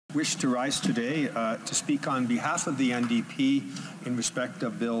Wish to rise today to speak on behalf of the NDP in respect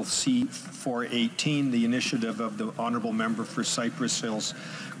of Bill C-418, the initiative of the Honourable Member for Cypress Hills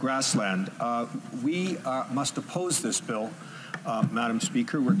Grassland. We must oppose this bill, Madam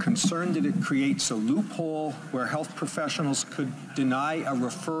Speaker. We're concerned that it creates a loophole where health professionals could deny a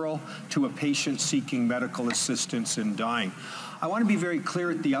referral to a patient seeking medical assistance in dying. I want to be very clear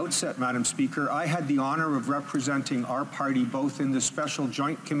at the outset, Madam Speaker. I had the honor of representing our party both in the special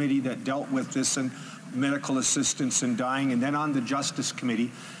joint committee that dealt with this and medical assistance in dying, and then on the Justice Committee,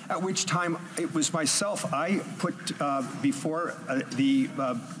 at which time it was myself. I put before the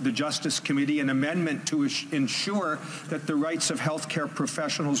Justice Committee an amendment to ensure that the rights of healthcare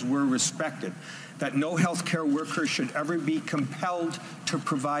professionals were respected, that no healthcare worker should ever be compelled to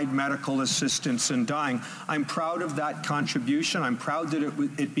provide medical assistance in dying. I'm proud of that contribution. I'm proud that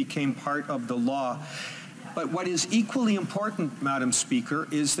it became part of the law. But what is equally important, Madam Speaker,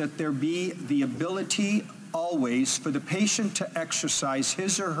 is that there be the ability always for the patient to exercise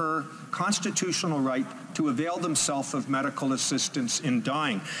his or her constitutional right to avail themselves of medical assistance in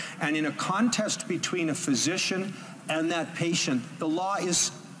dying. And in a contest between a physician and that patient, the law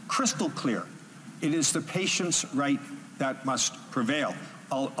is crystal clear. It is the patient's right that must prevail.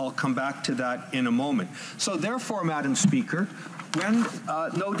 I'll come back to that in a moment. So therefore, Madam Speaker, when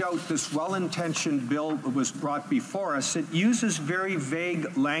no doubt this well-intentioned bill was brought before us, it uses very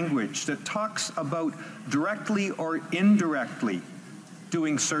vague language that talks about directly or indirectly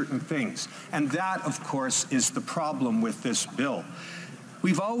doing certain things. And that, of course, is the problem with this bill.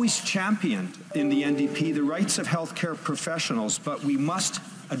 We've always championed in the NDP the rights of healthcare professionals, but we must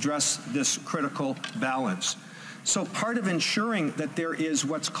address this critical balance. So part of ensuring that there is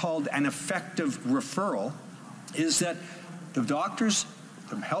what's called an effective referral is that the doctors,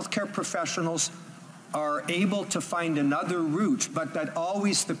 the healthcare professionals are able to find another route, but that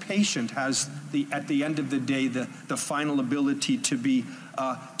always the patient has, at the end of the day, the final ability to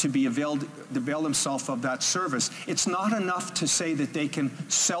avail themselves of that service. It's not enough to say that they can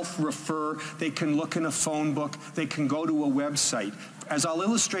self-refer, they can look in a phone book, they can go to a website. As I'll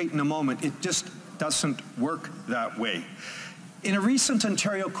illustrate in a moment, it just doesn't work that way. In a recent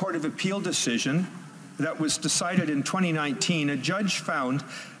Ontario Court of Appeal decision that was decided in 2019, a judge found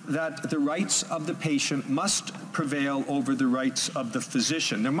that the rights of the patient must prevail over the rights of the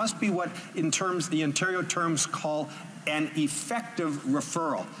physician. There must be what the Ontario terms call an effective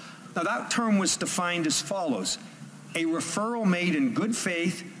referral. Now that term was defined as follows: a referral made in good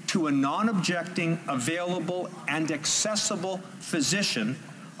faith to a non-objecting, available, and accessible physician,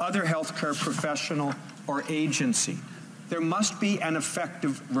 other healthcare professional, or agency. There must be an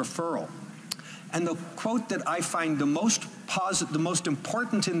effective referral. And the quote that I find the most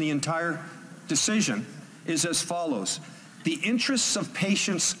important in the entire decision is as follows: the interests of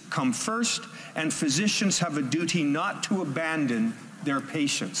patients come first, and physicians have a duty not to abandon their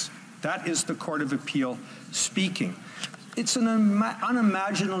patients. That is the Court of Appeal speaking. It's an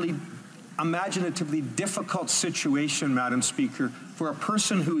imaginatively difficult situation, Madam Speaker, for a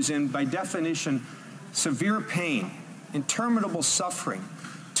person who's in, by definition, severe pain, interminable suffering,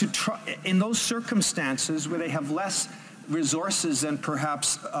 to try, in those circumstances where they have less resources than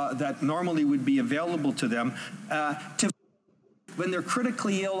perhaps that normally would be available to them, when they're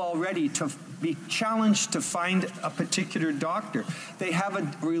critically ill already, to be challenged to find a particular doctor. They have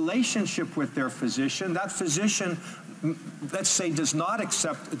a relationship with their physician. That physician, let's say, does not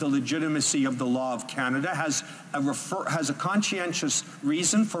accept the legitimacy of the law of Canada, has a conscientious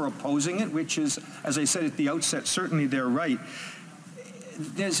reason for opposing it, which is, as I said at the outset, certainly their right.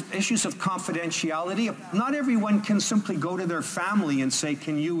 There's issues of confidentiality. Not everyone can simply go to their family and say,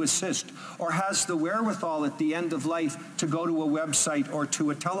 can you assist? Or has the wherewithal at the end of life to go to a website or to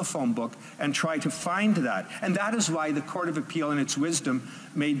a telephone book and try to find that. And that is why the Court of Appeal in its wisdom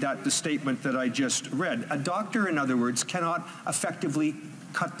made the statement that I just read. A doctor, in other words, cannot effectively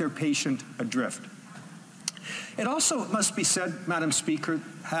cut their patient adrift. It also must be said, Madam Speaker,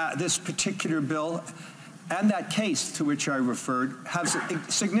 this particular bill and that case to which I referred has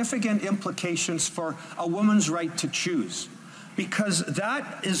significant implications for a woman's right to choose, because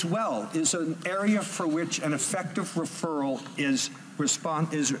that as well is an area for which an effective referral is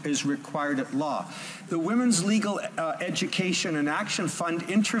required at law. The Women's Legal Education and Action Fund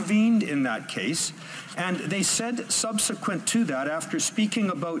intervened in that case, and they said subsequent to that, after speaking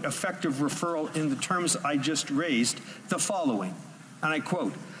about effective referral in the terms I just raised, the following, and I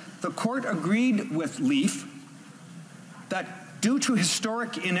quote: "The court agreed with Leaf that due to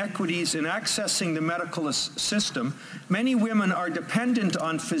historic inequities in accessing the medical system, many women are dependent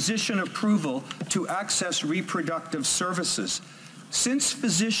on physician approval to access reproductive services. Since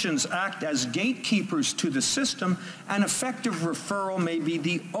physicians act as gatekeepers to the system, an effective referral may be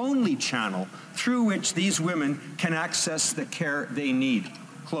the only channel through which these women can access the care they need."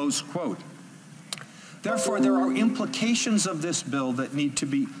 Close quote. Therefore, there are implications of this bill that need to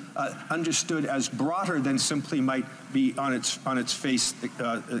be understood as broader than simply might be on its face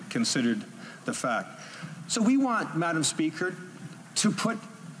considered the fact. So we want, Madam Speaker, to put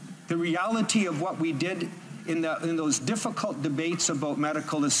the reality of what we did in those difficult debates about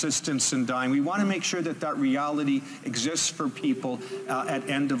medical assistance in dying. We want to make sure that that reality exists for people at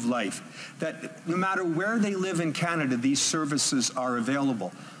end of life, that no matter where they live in Canada, these services are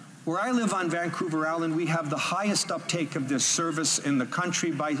available. Where I live on Vancouver Island, we have the highest uptake of this service in the country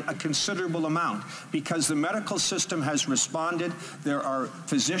by a considerable amount because the medical system has responded. There are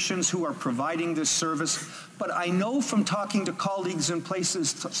physicians who are providing this service. But I know from talking to colleagues in places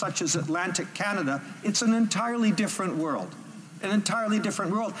such as Atlantic Canada, it's an entirely different world. An entirely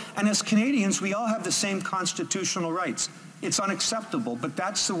different world. And as Canadians, we all have the same constitutional rights. It's unacceptable, but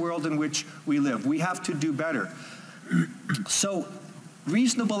that's the world in which we live. We have to do better. So,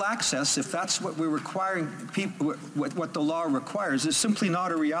 reasonable access, if that's what we're requiring, people, what the law requires, is simply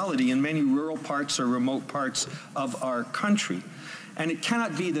not a reality in many rural parts or remote parts of our country. And it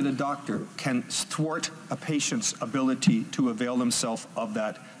cannot be that a doctor can thwart a patient's ability to avail themselves of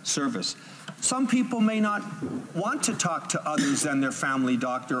that service. Some people may not want to talk to others than their family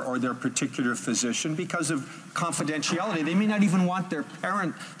doctor or their particular physician because of confidentiality. They may not even want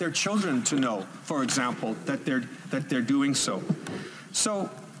their children to know, for example, that they're doing so. So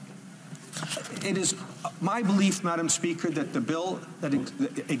it is my belief, Madam Speaker, that the bill that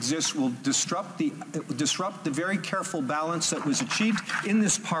exists will disrupt the very careful balance that was achieved in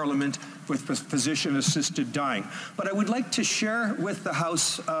this Parliament with physician-assisted dying. But I would like to share with the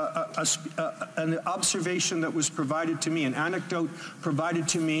House an observation that was provided to me, an anecdote provided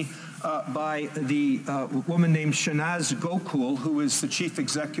to me by the woman named Shanaz Gokul, who is the Chief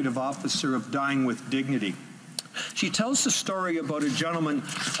Executive Officer of Dying with Dignity. She tells the story about a gentleman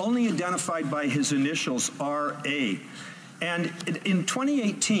only identified by his initials, R.A. And in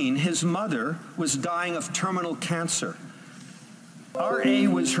 2018, his mother was dying of terminal cancer. R.A.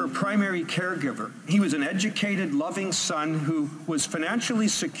 was her primary caregiver. He was an educated, loving son who was financially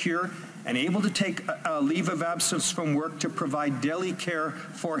secure and able to take a leave of absence from work to provide daily care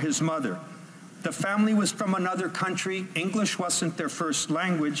for his mother. The family was from another country. English wasn't their first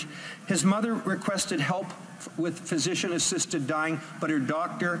language. His mother requested help with physician-assisted dying, but her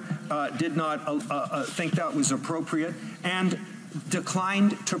doctor did not think that was appropriate and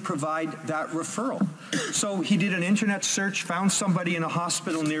declined to provide that referral. So he did an internet search, found somebody in a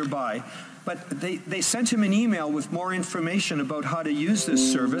hospital nearby, but they sent him an email with more information about how to use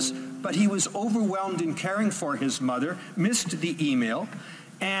this service, but he was overwhelmed in caring for his mother, missed the email,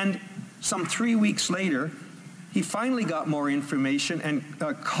 and some 3 weeks later, he finally got more information and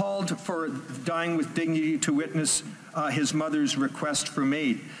called for Dying with Dignity to witness his mother's request for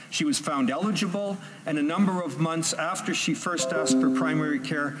aid. She was found eligible, and a number of months after she first asked for primary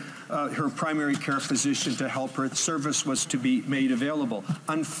care physician to help her, service was to be made available.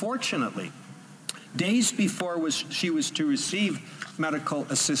 Unfortunately, days before she was to receive medical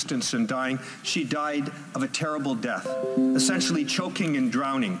assistance in dying, she died of a terrible death, essentially choking and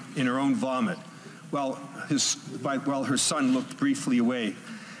drowning in her own vomit, while her son looked briefly away.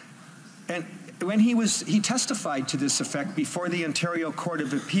 And when he testified to this effect before the Ontario Court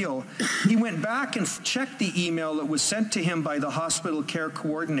of Appeal, he went back and checked the email that was sent to him by the hospital care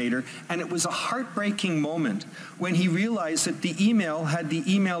coordinator, and it was a heartbreaking moment when he realized that the email had the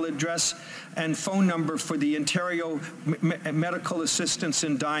email address and phone number for the Ontario Medical Assistance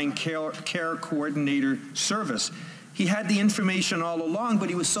in Dying Care Coordinator Service. He had the information all along, but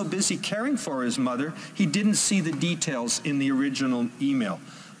he was so busy caring for his mother, he didn't see the details in the original email.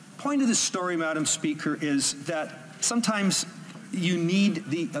 Point of the story, Madam Speaker, is that sometimes you need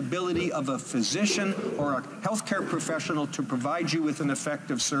the ability of a physician or a healthcare professional to provide you with an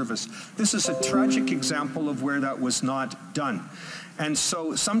effective service. This is a tragic example of where that was not done. And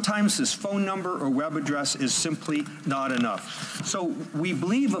so sometimes this phone number or web address is simply not enough. So we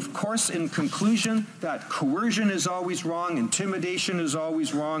believe, of course, in conclusion, that coercion is always wrong, intimidation is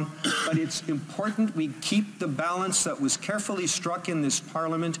always wrong, but it's important we keep the balance that was carefully struck in this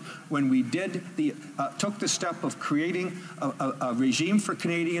Parliament when we took the step of creating a regime for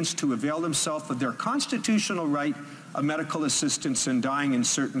Canadians to avail themselves of their constitutional right of medical assistance in dying in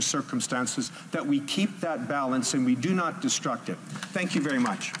certain circumstances, that we keep that balance and we do not destruct it. Thank you very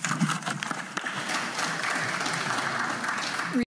much.